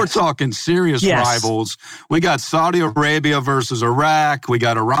 Yes. We're talking serious rivals. We got Saudi Arabia versus Iraq. We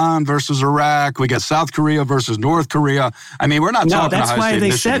got Iran versus Iraq. We got South Korea versus North Korea. I mean, we're not talking that's why they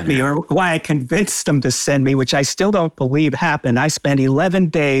sent me, or why I convinced them to send me, which I still don't believe happened. I spent 11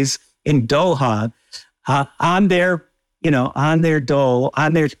 days in Doha on their dole,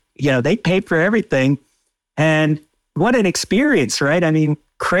 they paid for everything. And what an experience, right? I mean,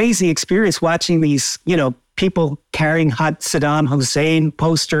 crazy experience watching these, people carrying hot Saddam Hussein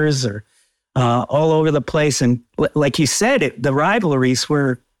posters or all over the place. And like you said, the rivalries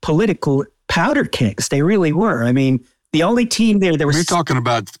were political powder kegs. They really were. I mean, the only team there was... You're talking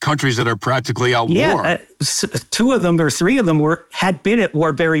about countries that are practically out war. Two of them or three of them had been at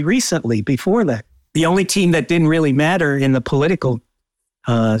war very recently before that. The only team that didn't really matter in the political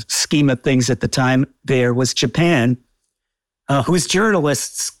scheme of things at the time there was Japan, whose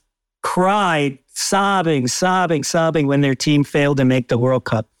journalists cried, sobbing when their team failed to make the World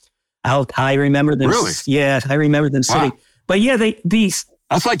Cup. I remember them. Really? Yeah, I remember them sitting. But yeah, these...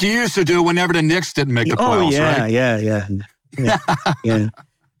 That's like you used to do whenever the Knicks didn't make the playoffs, right? Yeah.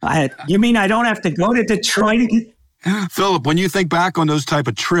 You mean I don't have to go to Detroit again? Philip, when you think back on those type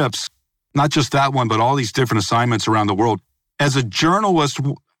of trips, not just that one, but all these different assignments around the world, as a journalist,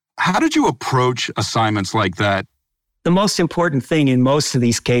 how did you approach assignments like that? The most important thing in most of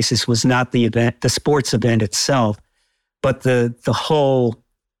these cases was not the event, the sports event itself, but the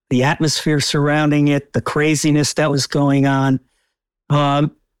atmosphere surrounding it, the craziness that was going on.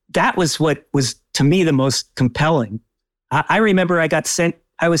 That was what was, to me, the most compelling. I remember I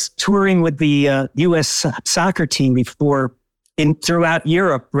was touring with the U.S. soccer team throughout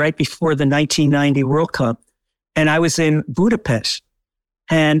Europe, right before the 1990 World Cup. And I was in Budapest.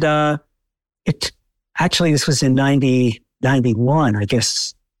 And this was in 91, I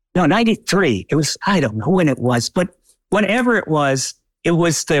guess. No, 93. It was, I don't know when it was, but whenever it was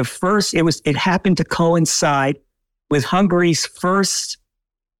it happened to coincide with Hungary's first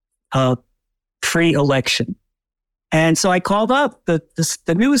free election. And so I called up the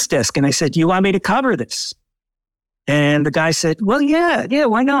news desk and I said, "You want me to cover this?" And the guy said, "Well, yeah,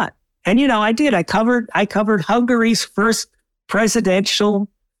 why not?" And I did. I covered Hungary's first free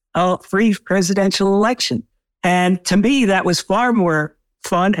presidential election. And to me, that was far more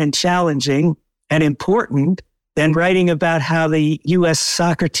fun and challenging and important than writing about how the U.S.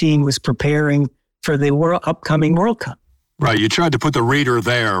 soccer team was preparing for the upcoming World Cup. Right. You tried to put the reader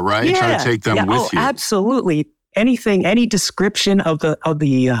there, right? Yeah. Try to take them with you. Absolutely. Any description of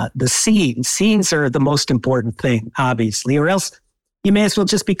the scene. Scenes are the most important thing, obviously, or else you may as well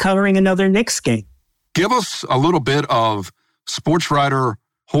just be covering another Knicks game. Give us a little bit of sports writer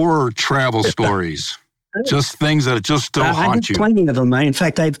horror travel stories. Just things that just still haunt you. Plenty of them. In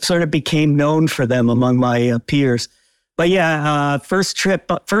fact, I sort of became known for them among my peers. But yeah,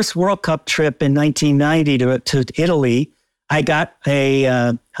 first World Cup trip in 1990 to Italy, I got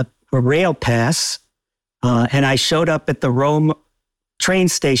a rail pass, and I showed up at the Rome train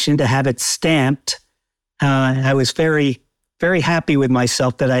station to have it stamped. I was very, very happy with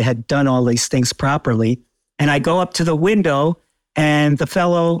myself that I had done all these things properly. And I go up to the window, and the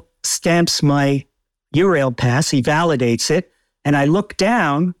fellow stamps my URail pass. He validates it. And I look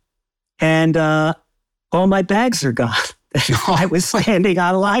down, and all my bags are gone. I was standing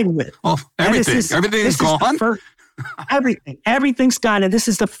on line with. Oh, everything is gone? Everything's gone. And this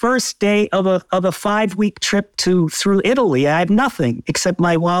is the first day of a 5-week trip through Italy. I have nothing except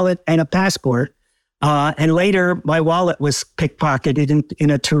my wallet and a passport. And later, my wallet was pickpocketed in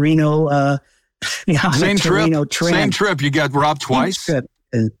a Torino. Same Torino trip. Same trip. You got robbed twice.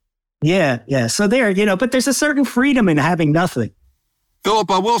 Yeah. So there, but there's a certain freedom in having nothing.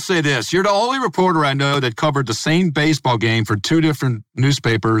 Philip, I will say this. You're the only reporter I know that covered the same baseball game for 2 different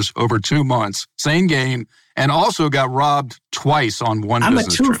newspapers over 2 months. Same game, and also got robbed twice on one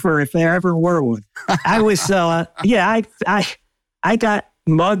business trip. I'm a twofer if there ever were one. I was, I got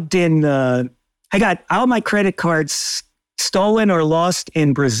mugged in, I got all my credit cards stolen or lost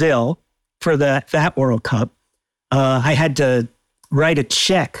in Brazil for that World Cup. I had to write a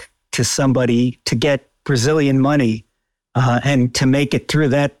check to somebody to get Brazilian money and to make it through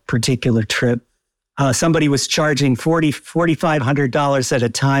that particular trip. Somebody was charging $4,500 at a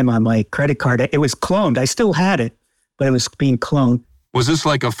time on my credit card. It was cloned. I still had it, but it was being cloned. Was this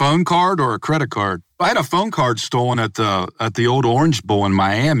like a phone card or a credit card? I had a phone card stolen at the old Orange Bowl in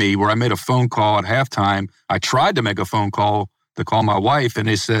Miami, where I made a phone call at halftime. I tried to make a phone call to call my wife, and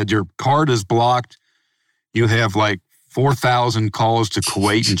they said, your card is blocked. You have like 4,000 calls to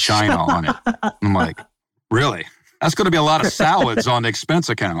Kuwait and China on it. I'm like, really? That's going to be a lot of salads on the expense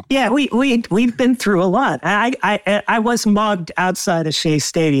account. Yeah, we've been through a lot. I was mugged outside of Shea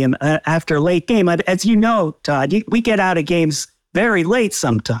Stadium after a late game. As you know, Todd, we get out of games very late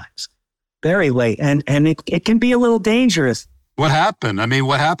sometimes, very late, and it can be a little dangerous. What happened? I mean,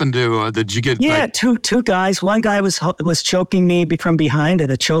 what happened to? Did you get? Yeah, two guys. One guy was choking me from behind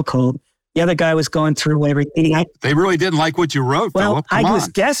at a chokehold. The other guy was going through everything. They really didn't like what you wrote, Philip. I was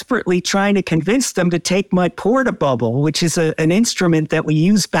desperately trying to convince them to take my porta bubble, which is an instrument that we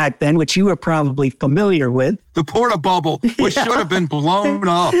used back then, which you were probably familiar with. The porta bubble, which should have been blown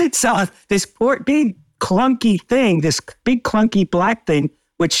up. So this big clunky thing, this big clunky black thing,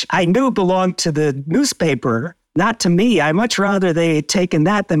 which I knew belonged to the newspaper, not to me. I much rather they had taken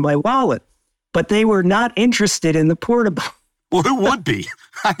that than my wallet. But they were not interested in the porta bubble. Well, who would be?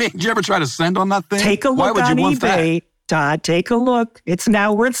 I mean, did you ever try to send on that thing? Take a look on eBay, Todd. Take a look. It's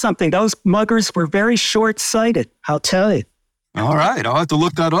now worth something. Those muggers were very short-sighted, I'll tell you. All right. I'll have to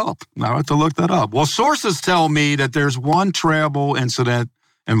look that up. Well, sources tell me that there's one travel incident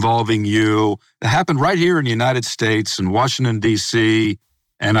involving you that happened right here in the United States in Washington, D.C.,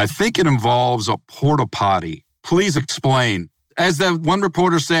 and I think it involves a porta potty. Please explain. As that one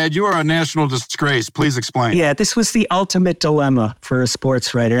reporter said, you are a national disgrace. Please explain. Yeah, this was the ultimate dilemma for a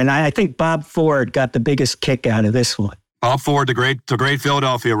sports writer. And I think Bob Ford got the biggest kick out of this one. Bob Ford, the great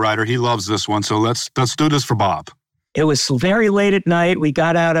Philadelphia writer, he loves this one. So let's do this for Bob. It was very late at night. We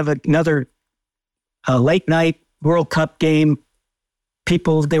got out of another late night World Cup game.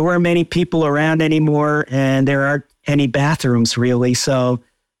 There weren't many people around anymore, and there aren't any bathrooms really. So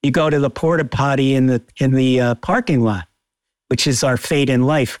you go to the porta potty in the parking lot, which is our fate in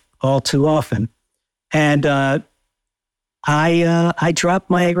life all too often. And I dropped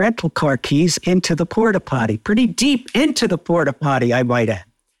my rental car keys into the porta potty, pretty deep into the porta potty, I might add.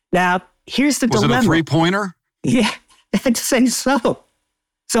 Now, here's the dilemma. Was it a three-pointer? Yeah, I'd say so.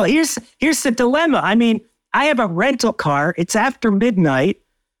 So here's the dilemma. I mean, I have a rental car. It's after midnight.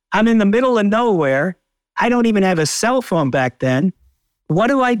 I'm in the middle of nowhere. I don't even have a cell phone back then. What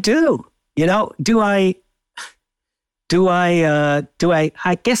do I do? You know, I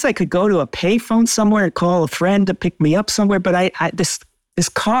guess I could go to a payphone somewhere and call a friend to pick me up somewhere. But this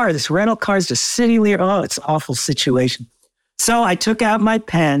rental car is just sitting there. Oh, it's an awful situation. So I took out my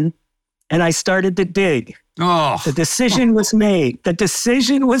pen and I started to dig. Oh. The decision was made.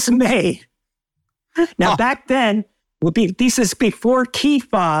 Now, back then, this is before key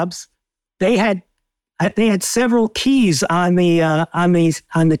fobs. They had several keys on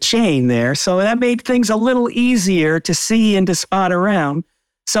the chain there, so that made things a little easier to see and to spot around.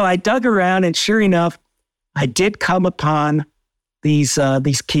 So I dug around, and sure enough, I did come upon these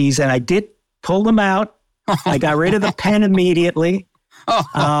keys, and I did pull them out. I got rid of the pen immediately.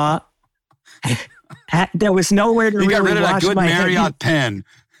 There was nowhere to really wash my You got rid of that good Marriott pen.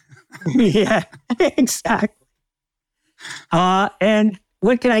 Yeah, exactly. And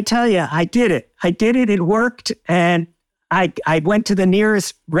what can I tell you? I did it. It worked. And I went to the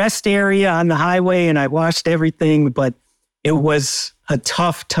nearest rest area on the highway and I washed everything, but it was a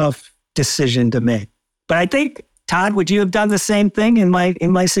tough decision to make. But I think, Todd, would you have done the same thing in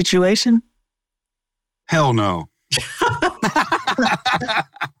my situation? Hell no.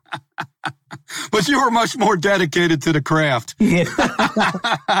 But you were much more dedicated to the craft. Yeah.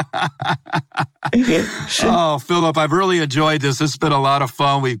 Oh, Philip, I've really enjoyed this. It's been a lot of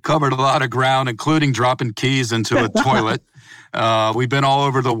fun. We've covered a lot of ground, including dropping keys into a toilet. We've been all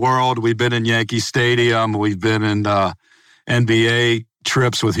over the world. We've been in Yankee Stadium. We've been in NBA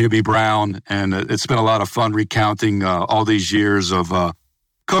trips with Hubie Brown. And it's been a lot of fun recounting all these years of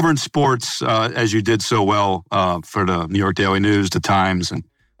covering sports as you did so well for the New York Daily News, the Times, and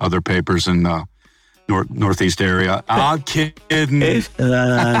other papers in Northeast area. I'm kidding.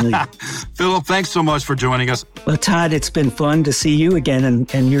 Philip, thanks so much for joining us. Well, Todd, it's been fun to see you again,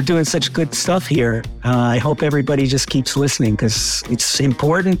 and you're doing such good stuff here. I hope everybody just keeps listening because it's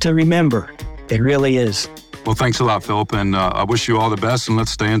important to remember. It really is. Well, thanks a lot, Philip, and I wish you all the best, and let's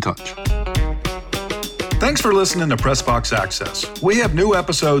stay in touch. Thanks for listening to Pressbox Access. We have new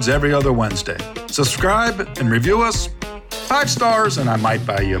episodes every other Wednesday. Subscribe and review us. 5 stars and I might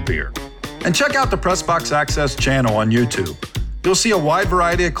buy you a beer. And check out the Pressbox Access channel on YouTube. You'll see a wide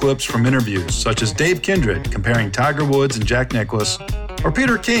variety of clips from interviews, such as Dave Kindred comparing Tiger Woods and Jack Nicklaus, or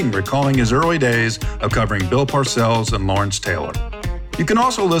Peter King recalling his early days of covering Bill Parcells and Lawrence Taylor. You can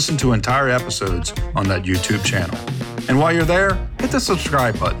also listen to entire episodes on that YouTube channel. And while you're there, hit the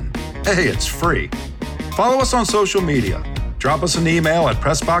subscribe button. Hey, it's free. Follow us on social media. Drop us an email at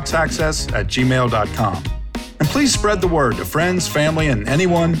pressboxaccess@gmail.com. And please spread the word to friends, family, and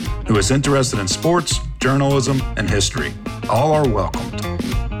anyone who is interested in sports, journalism, and history. All are welcomed.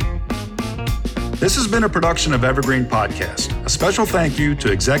 This has been a production of Evergreen Podcast. A special thank you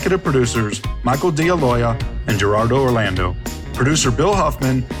to executive producers Michael D'Aloia and Gerardo Orlando, producer Bill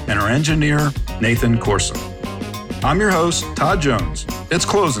Huffman, and our engineer, Nathan Corson. I'm your host, Todd Jones. It's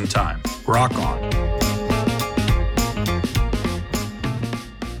closing time. Rock on.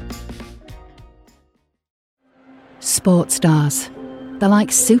 Sports stars. They're like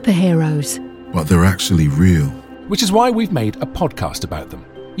superheroes. But they're actually real. Which is why we've made a podcast about them.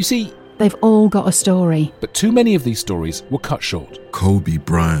 You see, they've all got a story. But too many of these stories were cut short. Kobe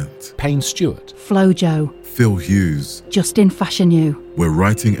Bryant, Payne Stewart, Flojo, Phil Hughes, Justin Fashanu. We're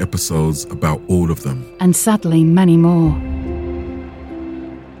writing episodes about all of them. And sadly, many more.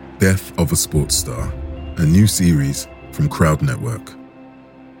 Death of a Sports Star, a new series from Crowd Network.